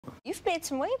You've made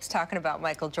some waves talking about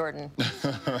Michael Jordan.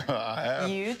 I have.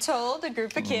 You told a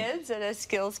group of kids at a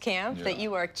skills camp that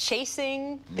you are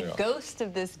chasing the ghost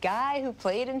of this guy who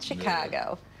played in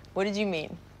Chicago. What did you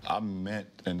mean? I meant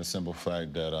in the simple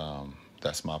fact that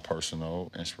that's my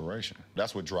personal inspiration.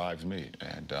 That's what drives me.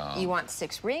 And you want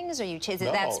 6 rings? Or you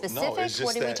chasing that specific? No, it's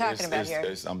just what are we talking about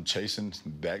here? I'm chasing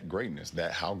that greatness,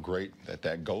 how great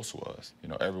that ghost was. You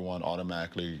know, everyone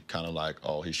automatically kind of like,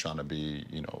 oh, he's trying to be,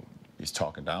 you know, he's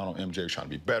talking down on MJ, he's trying to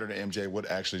be better than MJ. What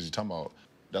actually is he talking about?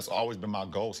 That's always been my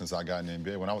goal since I got in the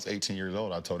NBA. When I was 18 years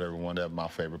old, I told everyone that my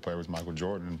favorite player was Michael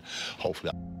Jordan.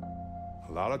 Hopefully.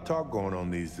 A lot of talk going on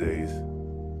these days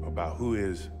about who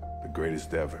is the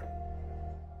greatest ever,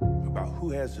 about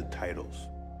who has the titles,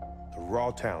 the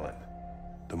raw talent,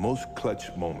 the most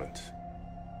clutch moments.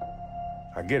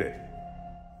 I get it.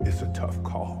 It's a tough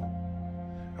call.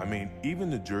 I mean,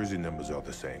 even the jersey numbers are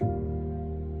the same.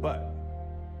 But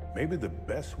maybe the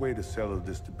best way to settle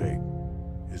this debate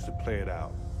is to play it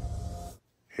out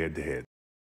head to head.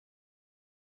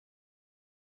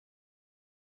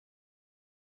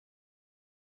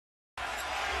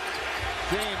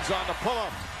 James on the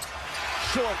pull-up.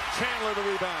 Short, Chandler the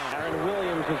rebound. Aaron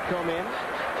Williams has come in,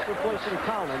 replacing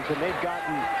Collins, and they've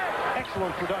gotten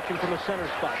excellent production from the center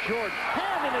spot. Short,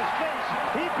 hand in his face,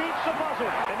 he beats the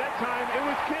buzzer. And that time, it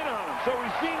was Kidd on him. So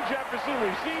we've seen Jefferson,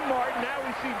 we've seen Martin, now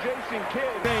we see Jason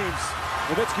Kidd. James,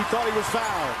 Nowitzki thought he was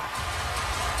fouled.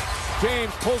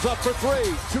 James pulls up for 3,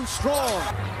 too strong.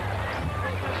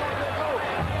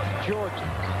 Jordan.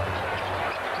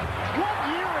 What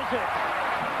year is it?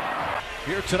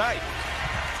 Here tonight.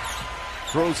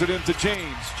 Throws it into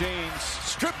James. James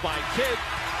stripped by Kidd.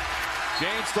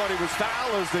 James thought he was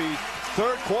fouled as the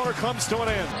third quarter comes to an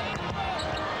end.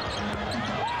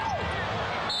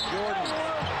 Jordan.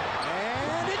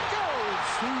 And it goes.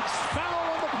 He's foul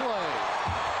on the play.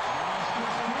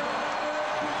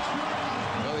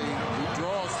 Well, he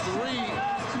draws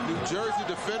 3 New Jersey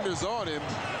defenders on him.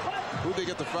 Who they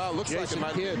get the foul? Looks Jason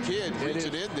like it might be Kidd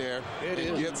reaching in there.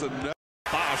 It gets another.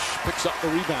 Bosch picks up the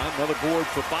rebound. Another board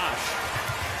for Bosch.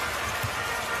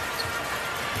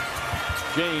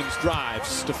 James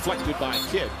drives, deflected by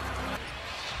Kidd.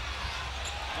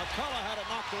 McCullough had it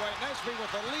knocked away. Nesby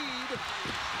with the lead.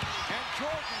 And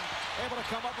Jordan able to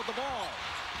come up with the ball.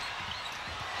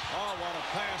 Oh, what a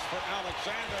pass for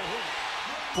Alexander.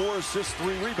 4 assists,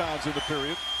 3 rebounds in the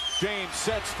period. James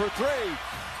sets for 3.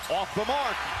 Off the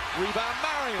mark. Rebound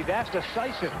Marion. That's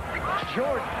decisive.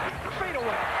 Jordan, fade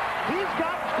away. He's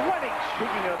got 20.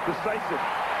 Speaking of decisive,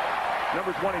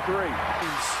 number 23.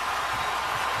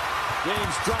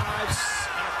 James drives,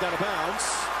 knocked out of bounds.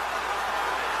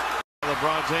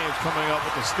 LeBron James coming up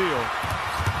with the steal.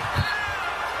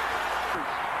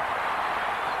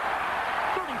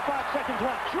 35 seconds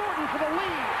left. Jordan for the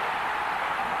lead.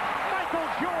 Michael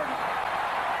Jordan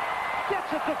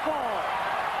gets it to fall.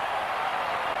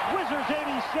 Wizards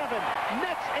 87,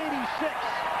 Nets 86.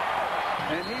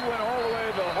 And he went all the way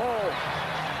to the hole.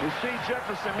 You see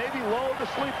Jefferson maybe lulled to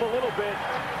sleep a little bit,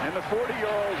 and the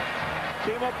 40-year-old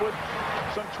came up with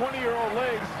some 20-year-old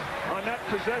legs on that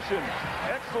possession.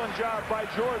 Excellent job by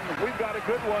Jordan. We've got a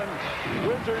good one.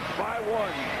 Wizards by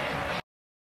 1.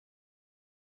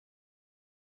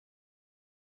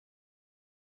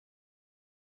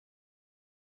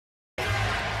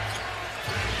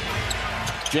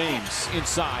 James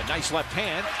inside, nice left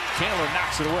hand. Chandler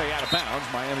knocks it away out of bounds.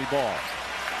 Miami ball.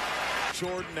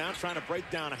 Jordan now trying to break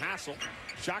down Hassel.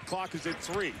 Shot clock is at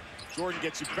 3. Jordan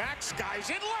gets it back. Skies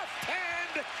in left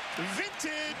hand.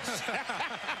 Vintage.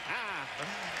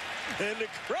 And the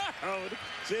crowd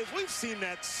says we've seen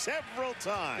that several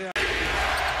times.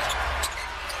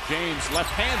 James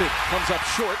left-handed comes up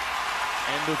short.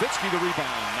 And Nowitzki the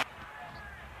rebound.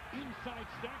 Inside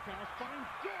Stackhouse finds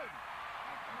Jordan.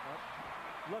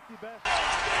 Lucky best.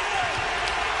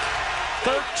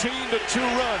 13-2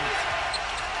 run.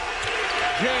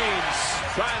 James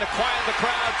trying to quiet the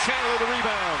crowd. Chandler the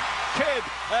rebound. Kidd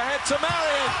ahead to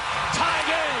Marion. Tie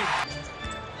game.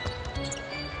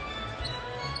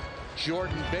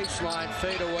 Jordan baseline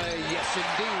fadeaway. Yes,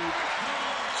 indeed.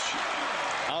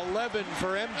 11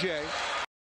 for MJ.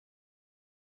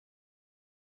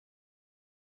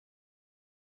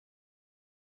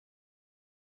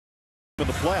 In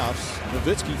the playoffs,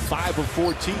 Nowitzki 5 of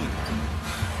 14.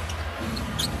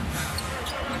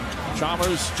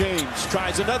 Chalmers, James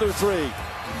tries another 3.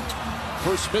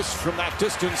 First miss from that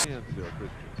distance.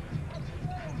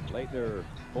 Leitner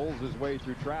pulls his way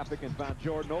through traffic and found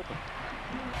Jordan open.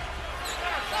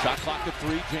 Shot clock at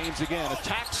 3. James again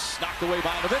attacks, knocked away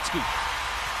by Nowitzki.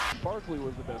 Barkley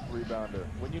was the best rebounder.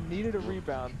 When you needed a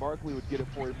rebound, Barkley would get it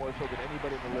for you more so than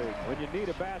anybody in the league. When you need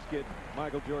a basket,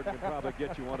 Michael Jordan can probably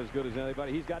get you one as good as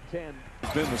anybody. He's got 10.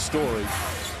 It's been the story.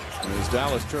 And as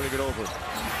Dallas turning it over.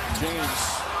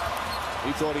 James,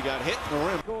 he thought he got hit in the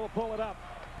rim. Go pull it up.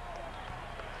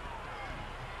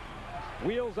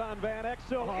 Wheels on Van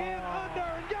Exel. In, under,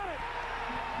 and got it.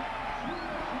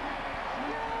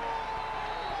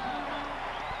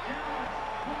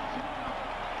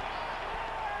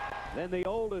 Then the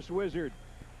oldest wizard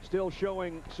still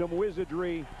showing some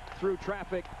wizardry through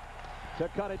traffic to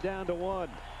cut it down to one.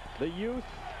 The youth,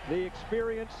 the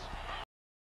experience.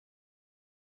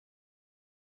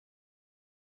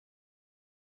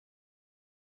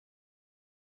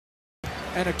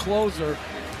 And a closer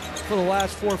for the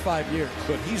last 4 or 5 years.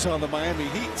 But he's on the Miami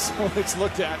Heat, so it's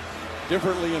looked at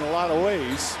differently in a lot of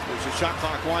ways. There's a shot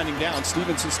clock winding down.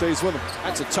 Stevenson stays with him.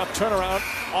 That's a tough turnaround.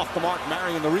 Off the mark,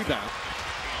 Marion the rebound.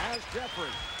 As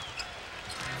Jeffrey.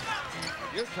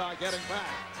 Utah getting back.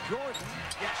 Jordan,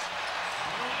 yes.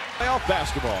 Playoff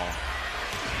basketball.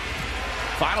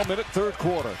 Final minute, third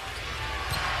quarter.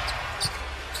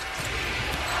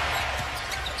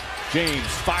 James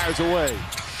fires away.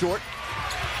 Short.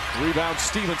 Rebound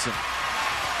Stevenson.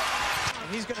 And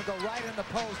he's going to go right in the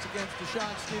post against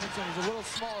Deshaun Stevenson, who's a little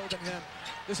smaller than him.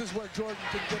 This is where Jordan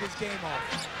can get his game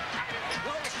off.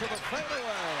 Goes to the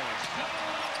fadeaway.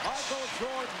 Michael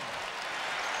Jordan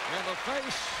in the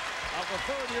face of the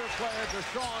third-year player,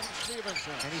 Deshaun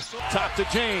Stevenson. And he's top to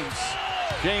James.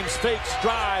 James fakes,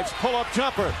 drives, pull-up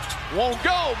jumper. Won't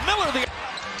go. Miller the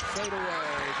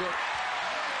fadeaway. Good.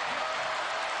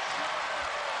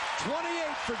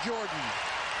 28 for Jordan.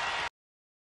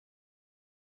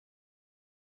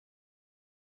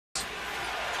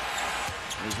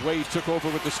 As Wade took over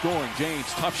with the scoring. James,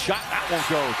 tough shot. That won't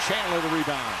go. Chandler the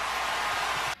rebound.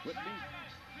 Whitney,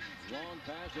 long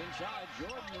pass inside.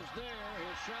 Jordan is there.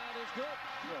 His shot is good.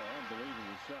 Yeah,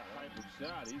 unbelievable shot. Type of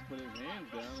shot. He put his hands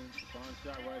down and Stephon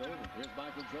shot right over. Here's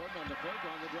Michael Jordan on the fake,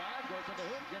 on the drive. Goes to the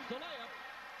hoop. Gets the layup.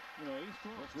 You know, he's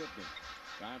strong. It's Whitney.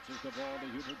 Bounces the ball to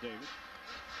Hubert Davis.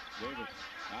 Davis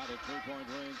out at three-point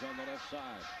range on the left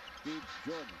side. Feeds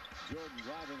Jordan. Jordan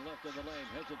driving left of the lane.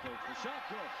 Hesitates. The shot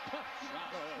good. Tough shot.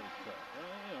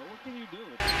 What can you do?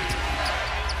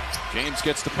 James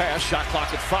gets the pass. Shot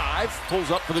clock at 5. Pulls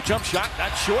up for the jump shot.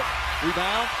 That's short.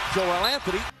 Rebound. Joel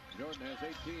Anthony. Jordan has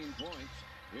 18 points.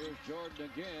 Here's Jordan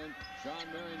again. Sean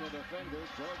Marion, the defender.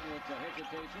 Jordan with the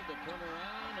hesitation to turn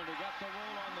around, and he got the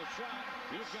roll on the shot.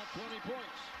 He's got 20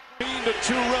 points.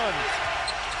 15-2 run.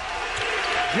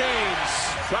 James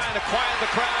trying to quiet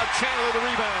the crowd. Chandler the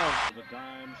rebound. The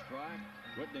time strike.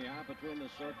 Whitney out between the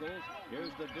circles.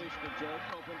 Here's the dish to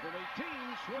Jordan. Open from 18.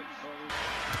 Switch.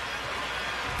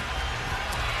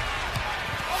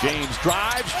 James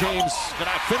drives. James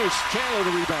cannot finish. Chandler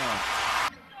the rebound.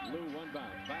 Lou one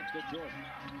bounce. Back to Jordan.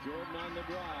 Jordan on the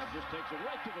drive. Just takes it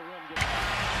right to the rim.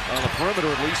 On the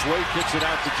perimeter at least. Wade kicks it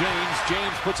out to James.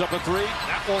 James puts up a 3.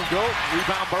 That won't go.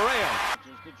 Rebound Barea.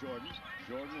 Just to Jordan.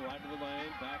 Jordan right to the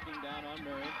lane. Backing down on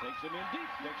Marion. Takes him in deep.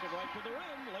 Takes it right to the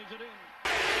rim. Lays it in.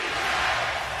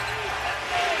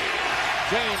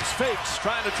 James fakes.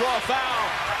 Trying to draw a foul.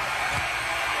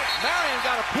 Marion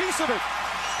got a piece of it.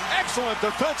 Excellent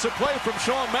defensive play from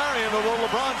Sean Marion, although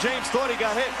LeBron James thought he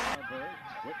got hit.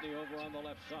 Whitney over on the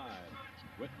left side.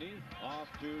 Whitney off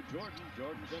to Jordan.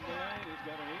 Jordan's in the lane. He's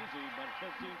got an easy, but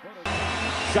 15-footer.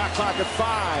 Shot clock at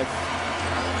 5.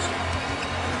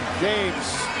 James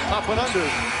up and under.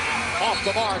 Off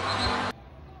the mark.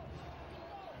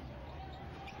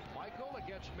 Michael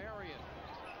against Marion.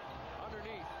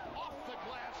 Underneath. Off the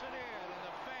glass and in. And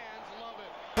the fans love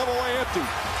it. Come away empty.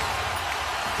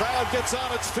 Crowd gets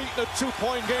on its feet in a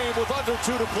 2-point game with under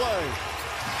 2 to play.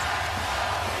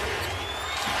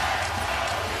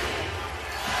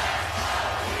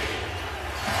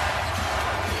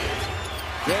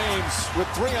 James with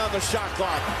 3 on the shot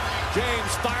clock.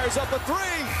 James fires up a 3.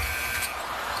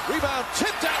 Rebound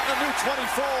tipped out in the new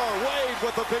 24. Wade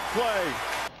with a big play.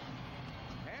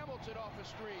 Hamilton off the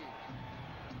screen.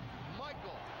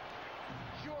 Michael.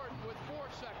 Jordan with 4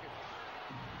 seconds.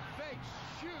 Fakes.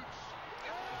 Shoots.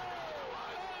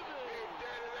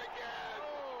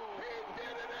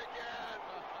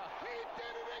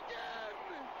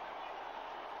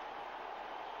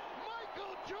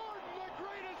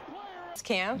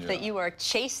 Camp that you are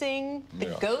chasing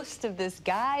the ghost of this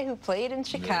guy who played in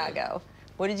Chicago.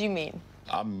 What did you mean?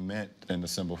 I meant in the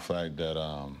simple fact that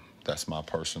that's my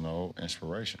personal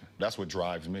inspiration. That's what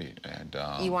drives me. And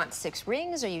you want 6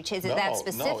 rings? Or you chase it that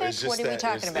specific? What are we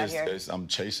talking about here? I'm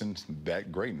chasing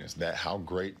that greatness, how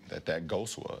great that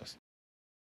ghost was.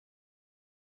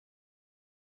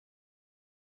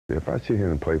 If I sit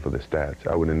here and play for the stats,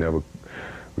 I would have never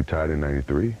retired in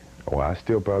 '93. Or I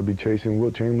still probably be chasing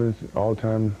Wilt Chamberlain's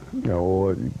all-time,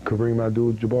 or Kareem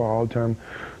Abdul-Jabbar all-time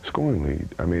scoring lead.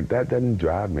 I mean, that doesn't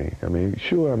drive me. I mean,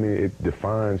 sure, I mean, it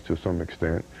defines to some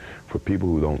extent for people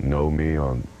who don't know me,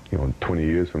 or 20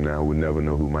 years from now would never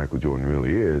know who Michael Jordan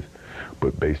really is.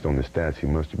 But based on the stats, he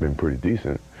must have been pretty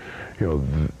decent.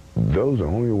 Those are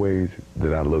only ways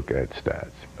that I look at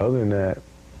stats. Other than that,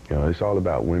 it's all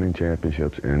about winning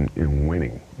championships and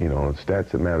winning.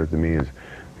 Stats that matter to me is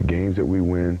the games that we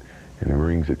win and the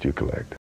rings that you collect.